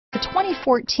The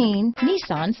 2014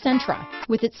 Nissan Sentra.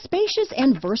 With its spacious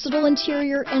and versatile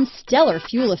interior and stellar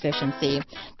fuel efficiency,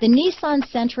 the Nissan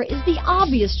Sentra is the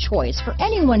obvious choice for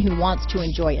anyone who wants to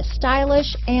enjoy a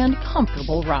stylish and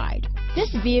comfortable ride.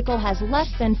 This vehicle has less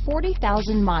than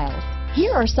 40,000 miles.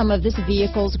 Here are some of this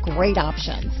vehicle's great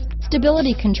options: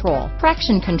 stability control,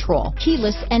 traction control,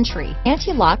 keyless entry,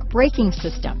 anti-lock braking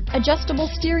system, adjustable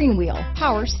steering wheel,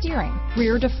 power steering,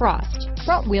 rear defrost,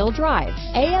 front wheel drive,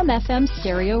 AM/FM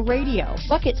stereo radio,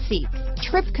 bucket seats,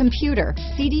 trip computer,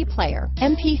 CD player,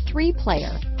 MP3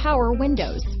 player, power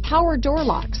windows, power door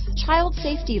locks, child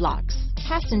safety locks,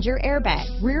 passenger airbag,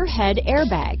 rear head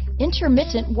airbag,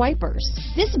 intermittent wipers.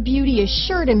 This beauty is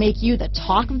sure to make you the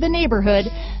talk of the neighborhood,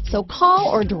 so call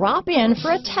or drop in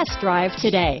for a test drive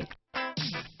today.